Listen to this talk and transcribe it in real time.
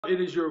It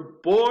is your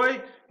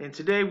boy, and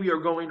today we are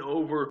going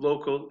over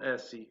local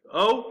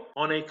SEO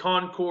on a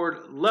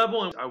Concord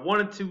level. And I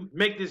wanted to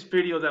make this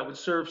video that would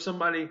serve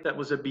somebody that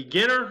was a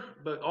beginner,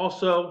 but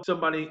also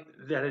somebody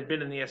that had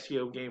been in the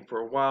SEO game for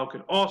a while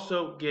could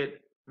also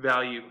get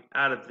value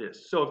out of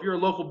this. So if you're a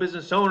local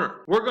business owner,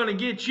 we're going to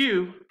get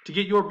you to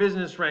get your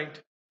business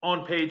ranked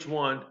on page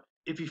 1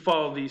 if you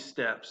follow these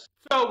steps.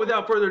 So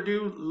without further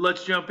ado,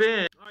 let's jump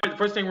in. All right, the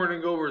first thing we're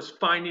going to go over is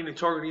finding and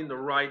targeting the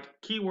right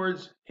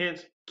keywords,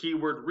 hence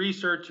keyword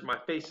research. My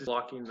face is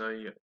blocking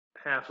the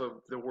half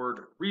of the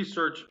word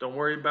research. Don't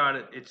worry about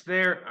it. It's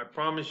there. I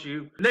promise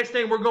you. Next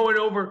thing we're going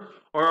over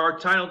are our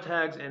title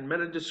tags and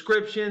meta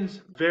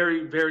descriptions.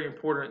 Very, very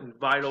important and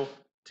vital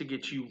to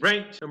get you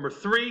ranked. Number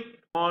 3,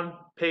 on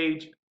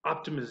page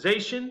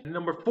optimization.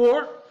 Number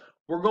 4,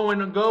 we're going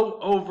to go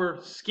over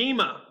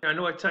schema. I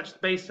know I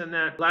touched base on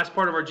that last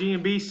part of our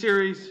G&B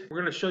series. We're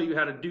going to show you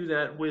how to do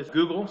that with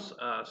Google's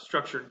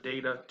structured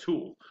data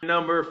tool.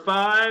 Number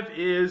 5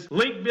 is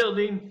link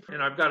building,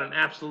 and I've got an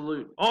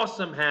absolute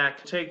awesome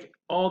hack. Take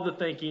all the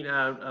thinking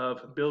out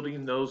of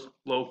building those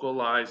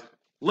localized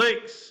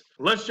links.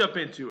 Let's jump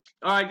into it.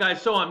 All right,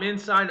 guys, so I'm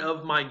inside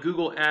of my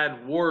Google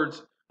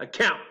AdWords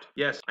account.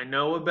 Yes, I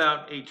know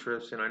about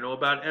Ahrefs, and I know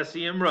about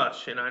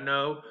SEMrush, and I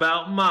know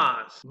about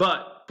Moz,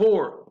 but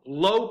for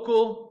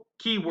local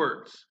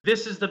keywords,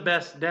 this is the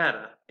best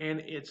data, and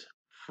it's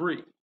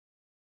free.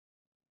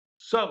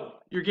 So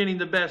you're getting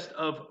the best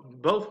of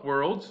both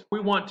worlds. We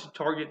want to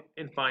target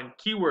and find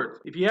keywords.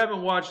 If you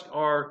haven't watched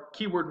our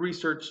keyword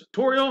research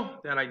tutorial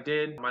that I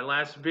did in my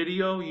last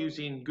video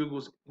using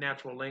Google's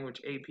natural language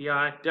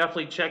API,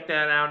 definitely check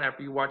that out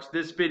after you watch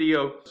this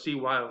video. See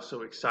why I was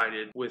so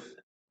excited with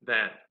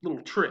that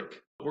little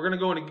trick. We're going to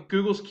go into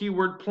Google's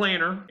keyword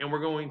planner and we're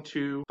going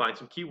to find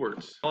some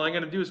keywords. All I'm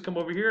going to do is come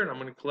over here and I'm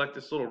going to collect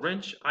this little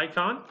wrench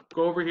icon.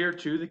 Go over here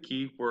to the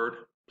keyword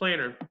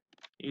planner.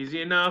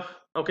 Easy enough.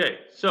 Okay,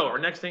 so our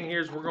next thing here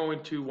is we're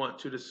going to want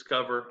to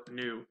discover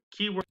new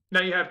keywords.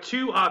 Now you have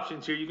 2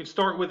 options here. You can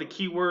start with a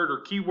keyword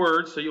or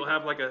keywords, so you'll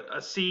have like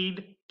a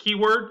seed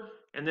keyword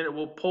and then it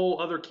will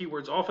pull other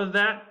keywords off of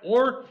that.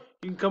 Or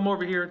you can come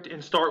over here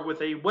and start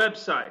with a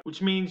website,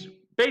 which means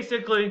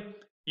basically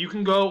you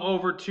can go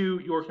over to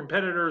your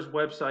competitor's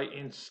website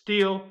and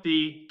steal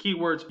the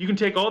keywords. You can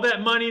take all that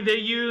money they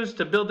use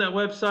to build that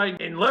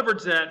website and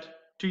leverage that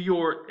to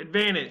your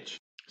advantage.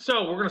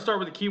 So we're going to start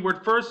with the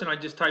keyword first, and I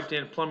just typed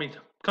in plumbing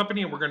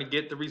company and we're going to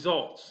get the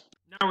results.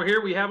 Now we're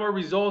here, we have our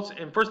results,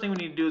 and first thing we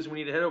need to do is we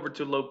need to head over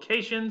to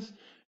locations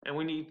and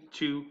we need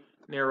to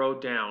narrow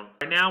down.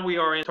 Right now we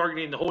are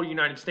targeting the whole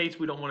United States.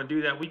 We don't want to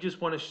do that. We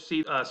just want to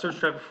see search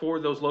traffic for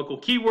those local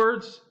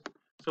keywords.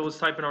 So let's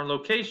type in our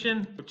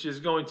location, which is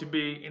going to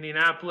be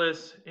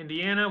Indianapolis,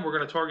 Indiana. We're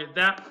going to target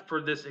that for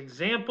this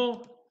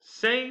example.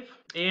 Save,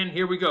 and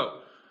here we go.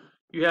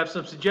 You have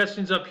some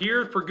suggestions up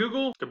here for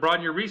Google to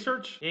broaden your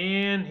research,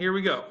 and here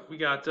we go. We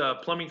got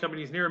plumbing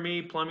companies near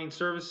me, plumbing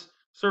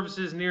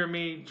services near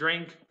me,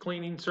 drain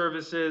cleaning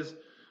services,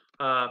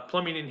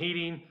 plumbing and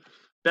heating,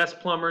 best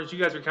plumbers. You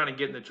guys are kind of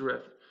getting the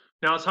drift.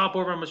 Now let's hop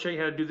over. I'm going to show you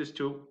how to do this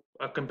to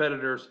a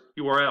competitor's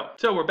URL.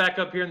 So we're back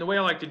up here, and the way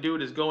I like to do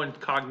it is go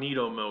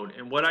incognito mode.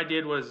 And what I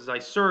did was I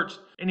searched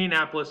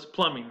Indianapolis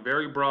plumbing,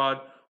 very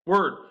broad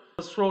word.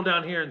 Let's scroll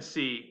down here and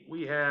see.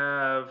 We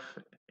have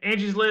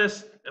Angie's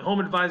List, Home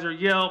Advisor,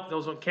 Yelp.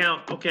 Those don't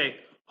count. Okay,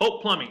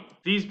 Hope Plumbing.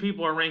 These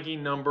people are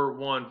ranking number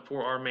 1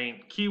 for our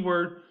main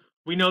keyword.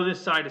 We know this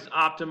site is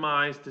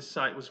optimized. This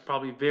site was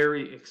probably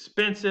very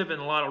expensive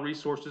and a lot of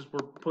resources were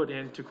put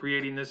into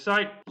creating this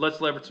site.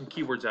 Let's leverage some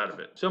keywords out of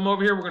it. So I'm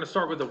over here, we're going to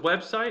start with a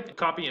website,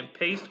 copy and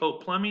paste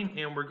Hope Plumbing,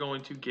 and we're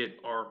going to get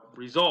our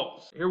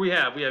results. Here we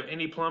have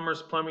Indy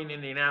Plumbers, Plumbing,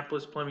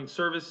 Indianapolis, Plumbing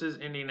Services,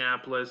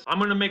 Indianapolis. I'm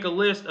going to make a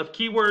list of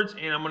keywords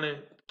and I'm going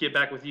to get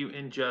back with you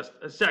in just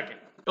a second.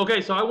 Okay,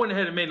 so I went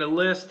ahead and made a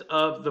list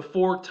of the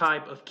 4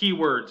 type of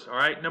keywords. All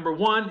right, number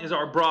 1 is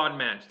our broad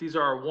match. These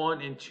are our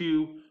 1 and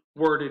 2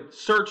 worded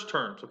search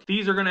terms. Okay.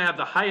 These are going to have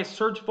the highest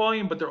search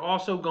volume, but they're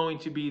also going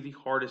to be the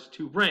hardest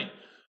to rank.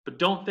 But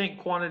don't think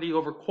quantity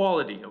over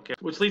quality, okay?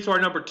 Which leads to our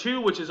number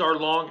 2, which is our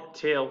long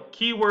tail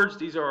keywords.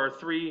 These are our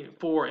 3,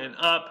 4, and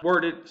up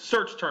worded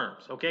search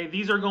terms, okay?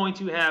 These are going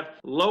to have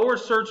lower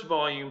search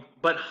volume,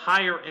 but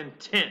higher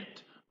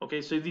intent,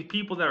 okay? So the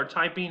people that are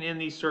typing in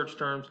these search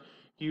terms,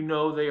 you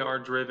know they are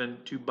driven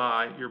to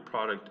buy your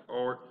product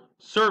or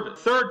service.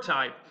 Third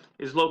type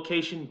is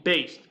location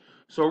based.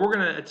 So we're going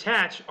to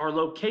attach our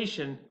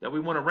location that we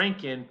want to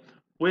rank in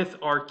with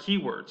our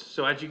keywords.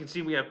 So as you can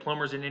see, we have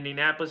plumbers in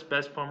Indianapolis,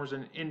 best plumbers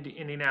in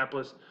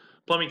Indianapolis,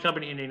 plumbing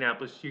company in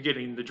Indianapolis. You're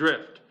getting the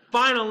drift.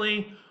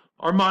 Finally,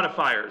 our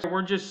modifiers.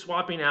 We're just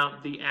swapping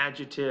out the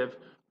adjective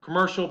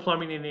commercial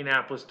plumbing in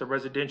Indianapolis to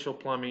residential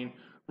plumbing,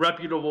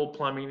 reputable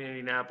plumbing in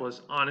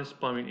Indianapolis, honest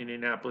plumbing in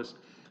Indianapolis.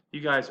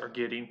 You guys are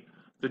getting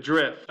the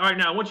drift. All right,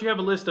 now once you have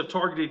a list of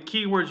targeted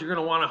keywords, you're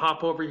going to want to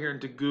hop over here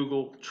into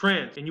Google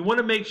Trends. And you want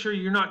to make sure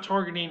you're not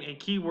targeting a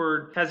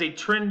keyword that has a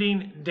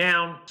trending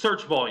down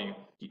search volume.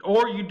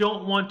 Or you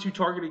don't want to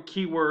target a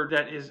keyword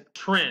that is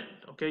trend.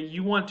 Okay,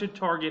 you want to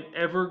target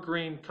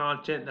evergreen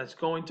content that's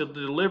going to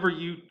deliver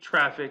you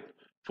traffic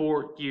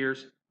for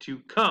years to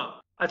come.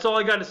 That's all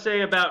I got to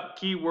say about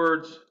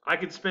keywords. I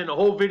could spend a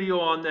whole video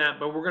on that,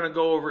 but we're going to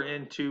go over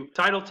into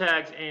title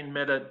tags and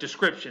meta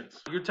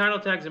descriptions. Your title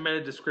tags and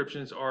meta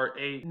descriptions are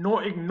a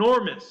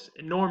enormous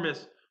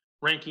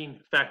ranking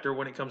factor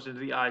when it comes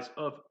into the eyes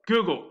of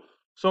Google.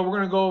 So we're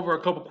going to go over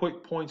a couple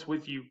quick points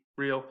with you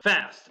real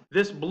fast.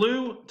 This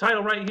blue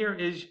title right here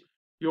is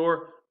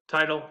your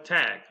title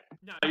tag.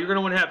 Now, you're going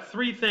to want to have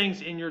three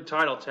things in your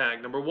title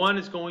tag. Number one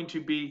is going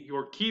to be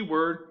your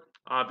keyword,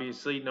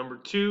 obviously. Number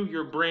two,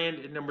 your brand.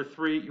 And number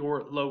three,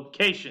 your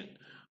location.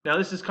 Now,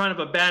 this is kind of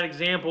a bad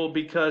example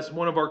because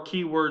one of our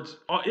keywords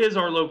is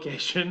our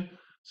location,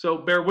 so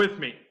bear with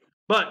me.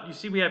 But you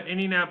see we have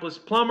Indianapolis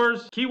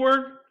Plumbers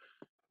keyword,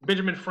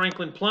 Benjamin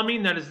Franklin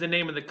Plumbing, that is the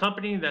name of the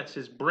company, that's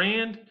his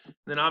brand. And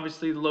then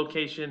obviously the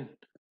location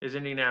is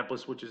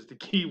Indianapolis, which is the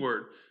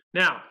keyword.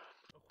 Now,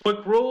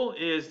 quick rule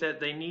is that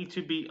they need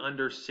to be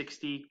under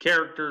 60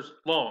 characters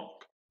long.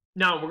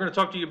 Now, we're going to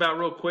talk to you about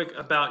real quick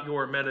about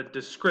your meta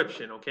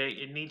description, okay?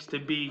 It needs to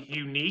be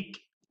unique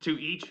to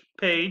each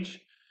page.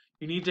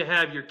 You need to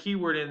have your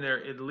keyword in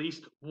there at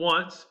least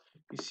once.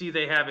 You see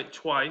they have it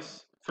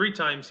twice, 3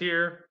 times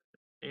here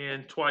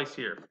and twice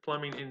here.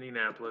 Plumbing,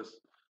 Indianapolis.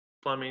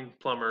 Plumbing,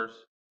 plumbers,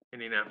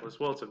 Indianapolis.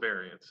 Well, it's a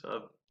variance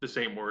of the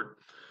same word.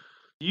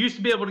 You used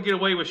to be able to get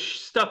away with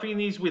stuffing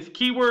these with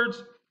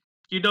keywords.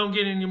 You don't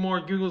get any more.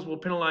 Google's will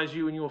penalize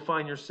you and you will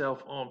find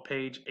yourself on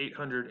page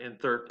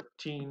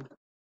 813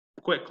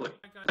 quickly.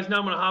 Guys, now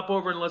I'm going to hop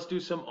over and let's do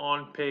some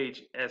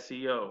on-page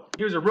SEO.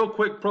 Here's a real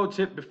quick pro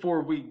tip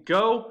before we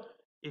go.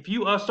 If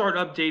you start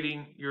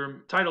updating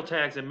your title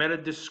tags and meta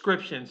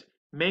descriptions,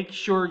 make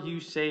sure you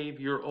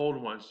save your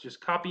old ones. Just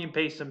copy and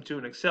paste them to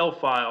an Excel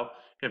file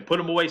and put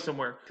them away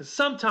somewhere. Because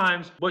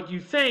sometimes what you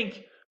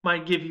think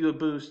might give you a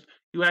boost,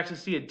 you actually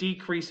see a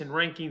decrease in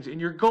rankings and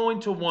you're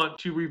going to want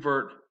to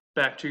revert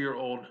back to your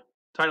old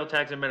title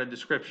tags and meta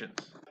descriptions.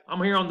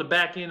 I'm here on the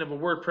back end of a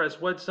WordPress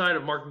website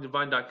of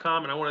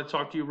marketingdivine.com, and I want to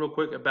talk to you real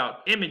quick about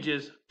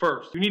images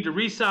first. You need to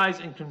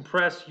resize and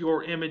compress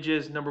your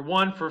images, number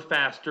one, for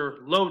faster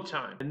load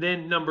time. And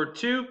then number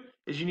two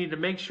is you need to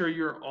make sure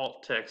your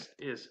alt text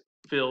is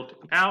filled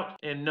out.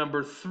 And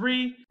number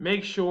three,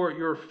 make sure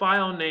your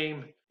file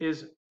name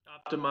is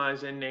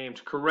optimized and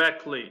named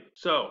correctly.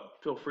 So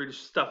feel free to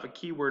stuff a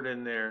keyword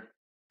in there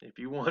if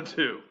you want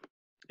to,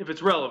 if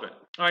it's relevant.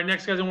 All right,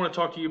 next, guys, I want to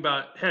talk to you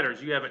about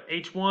headers. You have an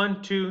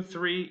H1, 2,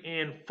 3,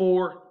 and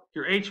 4.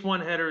 Your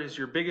H1 header is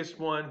your biggest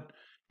one,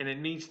 and it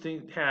needs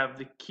to have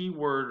the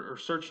keyword or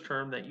search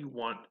term that you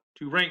want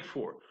to rank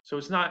for. So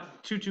it's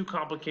not too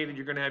complicated.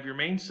 You're going to have your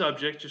main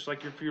subject, just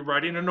like if you're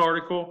writing an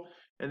article,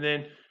 and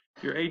then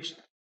your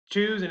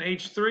H2s and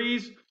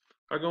H3s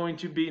are going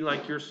to be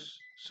like your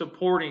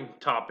supporting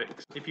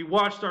topics. If you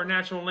watched our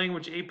natural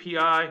language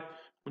API,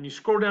 when you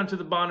scroll down to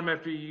the bottom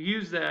after you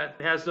use that,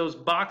 it has those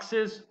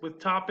boxes with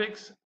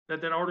topics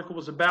that article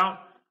was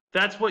about.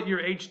 That's what your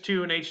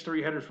H2 and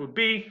H3 headers would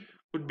be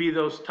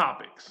those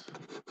topics.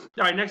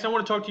 All right, next I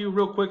want to talk to you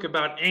real quick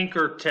about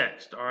anchor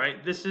text. All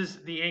right, this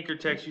is the anchor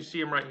text. You see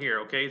them right here,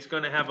 okay? It's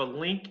going to have a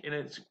link, and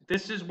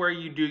this is where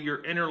you do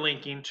your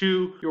interlinking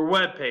to your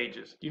web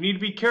pages. You need to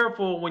be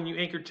careful when you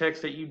anchor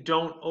text that you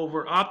don't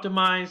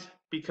over-optimize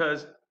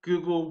because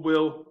Google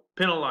will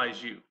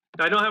penalize you.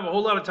 Now, I don't have a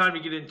whole lot of time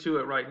to get into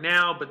it right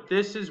now, but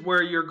this is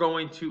where you're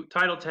going to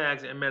title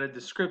tags and meta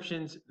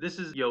descriptions. This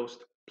is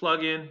Yoast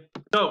plugin.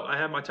 So I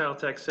have my title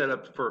tag set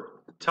up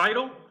for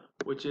title,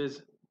 which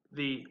is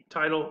the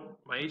title,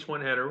 my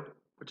H1 header,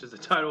 which is the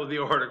title of the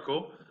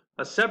article,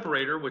 a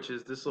separator, which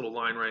is this little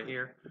line right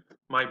here,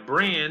 my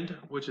brand,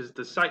 which is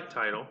the site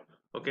title,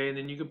 okay, and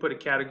then you can put a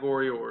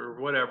category or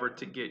whatever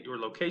to get your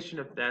location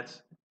if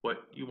that's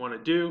what you want to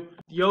do.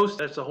 Yoast,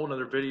 that's a whole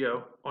nother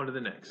video. On to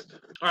the next.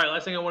 All right,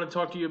 last thing I want to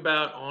talk to you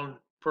about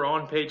for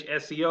on-page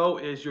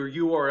SEO is your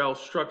URL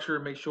structure.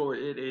 Make sure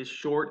it is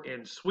short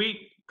and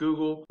sweet.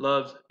 Google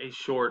loves a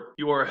short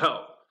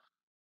URL.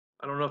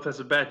 I don't know if that's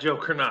a bad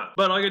joke or not.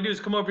 But all you gotta do is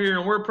come over here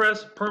in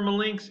WordPress,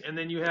 permalinks, and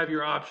then you have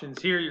your options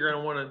here. You're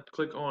gonna wanna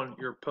click on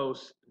your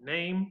post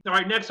name. All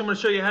right, next I'm gonna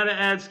show you how to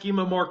add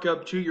schema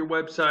markup to your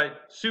website.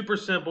 Super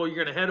simple.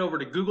 You're gonna head over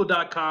to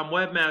google.com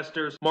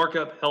webmasters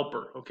markup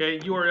helper, okay?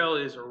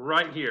 URL is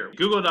right here.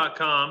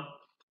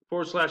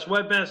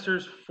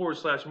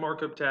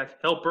 google.com/webmasters/markup tag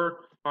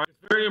helper. All right,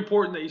 it's very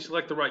important that you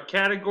select the right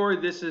category.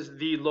 This is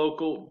the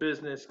local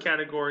business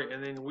category,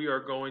 and then we are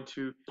going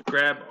to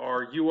grab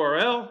our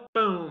URL.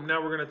 Boom,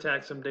 now we're going to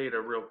tag some data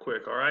real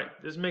quick, all right?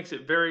 This makes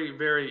it very,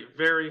 very,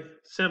 very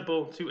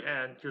simple to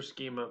add your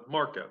schema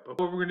markup. But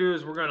what we're going to do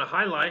is we're going to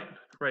highlight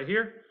right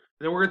here, and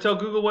then we're going to tell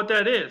Google what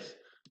that is.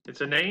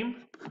 It's a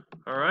name,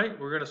 all right?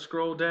 We're going to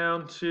scroll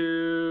down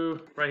to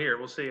right here.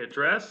 We'll say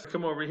address.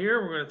 Come over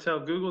here. We're going to tell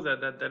Google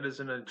that is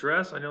an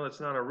address. I know that's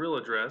not a real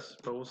address,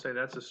 but we'll say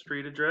that's a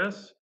street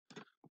address.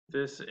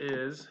 This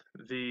is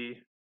the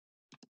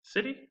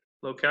city,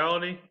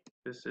 locality.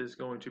 This is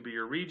going to be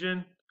your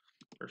region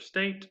or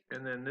state.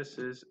 And then this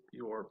is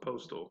your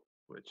postal,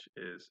 which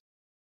is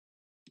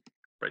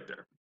right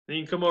there. Then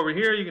you can come over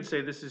here, you can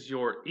say this is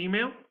your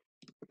email.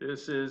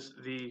 This is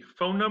the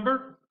phone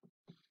number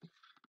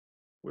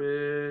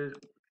with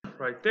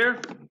right there.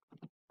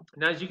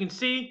 And as you can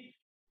see,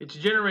 it's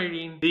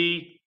generating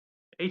the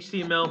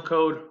HTML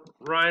code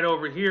right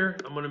over here.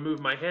 I'm going to move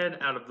my head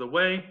out of the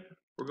way.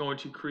 We're going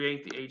to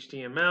create the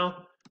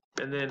HTML,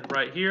 and then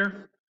right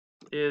here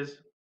is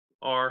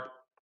our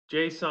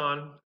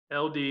JSON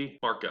LD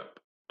markup.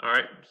 All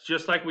right,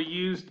 just like we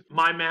used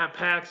my map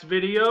hacks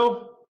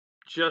video,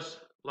 just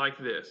like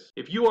this.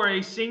 If you are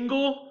a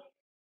single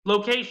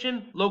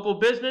location, local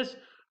business,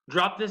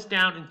 drop this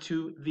down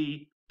into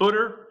the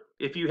footer.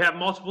 If you have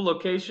multiple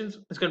locations,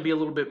 it's going to be a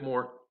little bit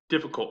more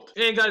difficult.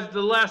 And guys,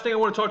 the last thing I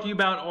want to talk to you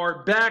about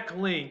are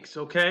backlinks,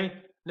 okay?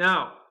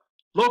 Now,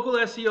 local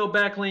SEO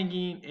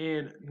backlinking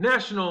and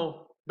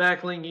national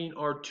backlinking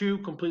are two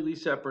completely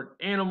separate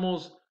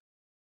animals,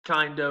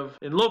 kind of.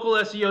 In local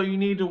SEO, you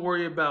need to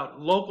worry about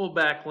local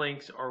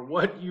backlinks are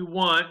what you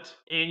want,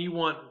 and you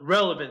want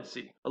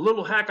relevancy. A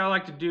little hack I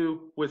like to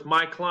do with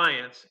my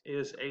clients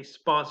is a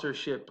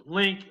sponsorship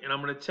link, and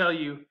I'm going to tell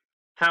you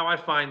how I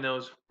find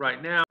those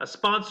right now. A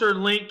sponsored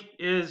link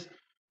is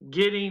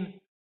getting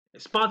a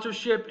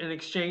sponsorship in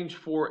exchange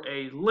for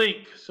a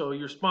link. So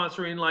you're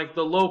sponsoring like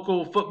the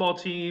local football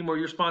team, or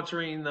you're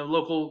sponsoring the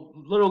local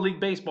Little League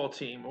baseball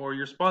team, or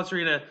you're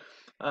sponsoring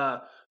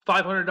a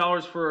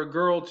 $500 for a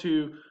girl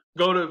to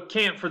go to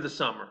camp for the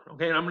summer.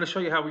 Okay, and I'm going to show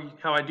you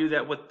how I do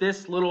that with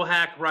this little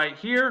hack right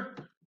here.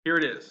 Here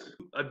it is.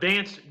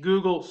 Advanced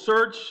Google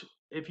search.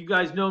 If you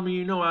guys know me,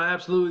 you know I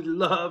absolutely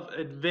love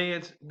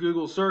advanced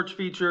Google search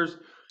features.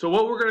 So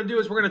what we're going to do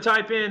is we're going to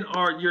type in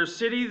your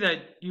city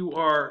that you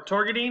are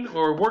targeting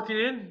or working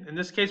in. In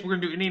this case, we're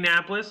going to do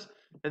Indianapolis.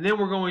 And then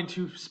we're going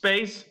to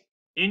space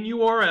in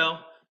URL,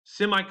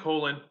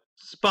 semicolon,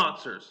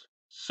 sponsors,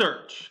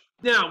 search.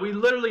 Now, we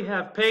literally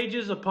have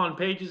pages upon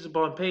pages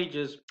upon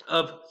pages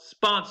of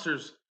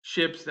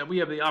sponsorships that we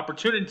have the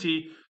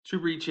opportunity to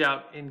reach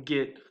out and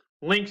get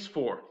links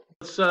for.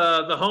 It's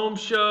the Home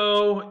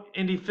Show,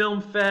 Indie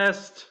Film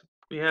Fest.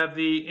 We have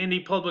the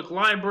Indie Public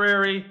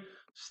Library,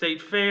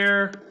 State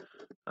Fair.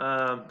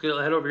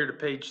 Head over here to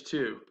page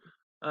 2.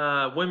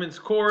 Women's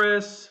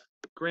Chorus,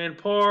 Grand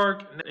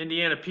Park,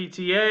 Indiana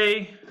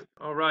PTA.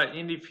 All right,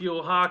 Indy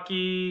Fuel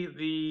Hockey,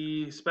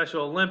 the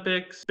Special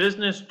Olympics,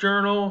 Business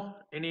Journal,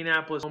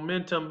 Indianapolis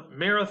Momentum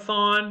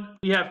Marathon.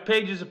 We have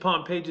pages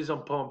upon pages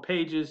upon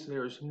pages.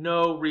 There's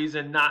no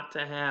reason not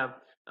to have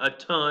a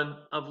ton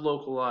of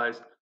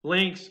localized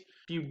links.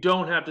 You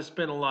don't have to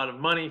spend a lot of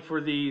money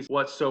for these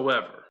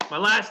whatsoever. My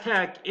last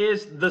hack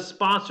is the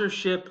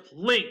sponsorship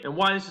link. And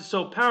why this is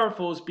so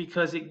powerful is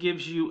because it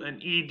gives you an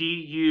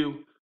EDU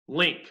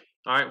link,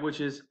 all right, which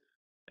is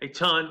a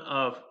ton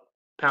of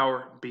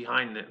power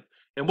behind it.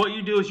 And what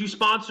you do is you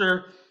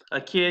sponsor a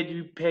kid,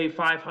 you pay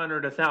 $500,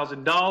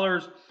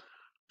 $1,000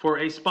 for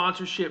a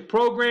sponsorship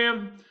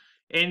program,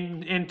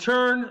 and in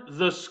turn,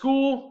 the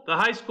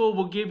high school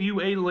will give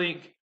you a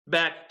link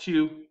back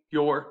to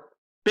your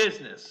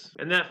business.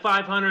 And that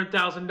 $500,000,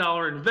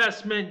 $1,000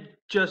 investment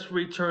just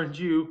returned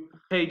you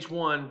page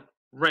 1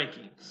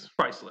 rankings.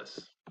 Priceless.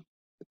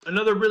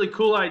 Another really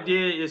cool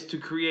idea is to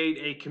create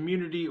a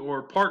community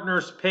or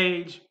partners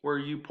page where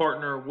you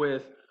partner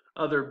with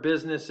other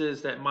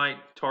businesses that might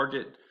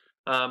target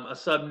a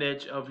sub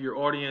niche of your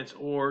audience,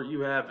 or you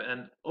have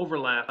an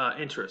overlap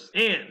interest.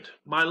 And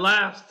my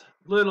last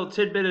little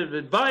tidbit of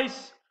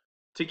advice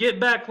to get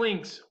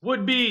backlinks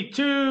would be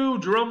to,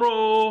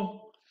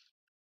 drumroll,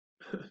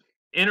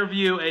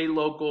 interview a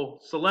local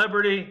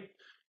celebrity,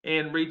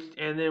 and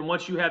then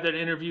once you have that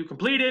interview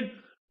completed,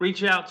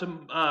 reach out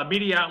to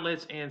media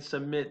outlets and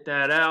submit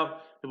that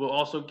out. It will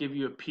also give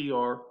you a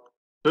PR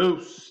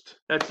boost.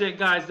 That's it,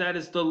 guys. That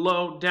is the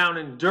low, down,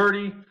 and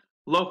dirty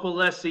local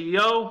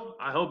SEO.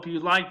 I hope you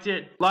liked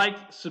it. Like,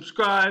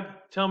 subscribe,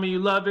 tell me you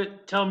love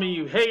it, tell me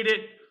you hate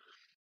it.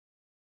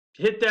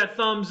 Hit that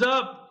thumbs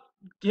up,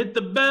 hit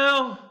the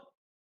bell.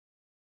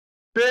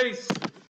 Peace.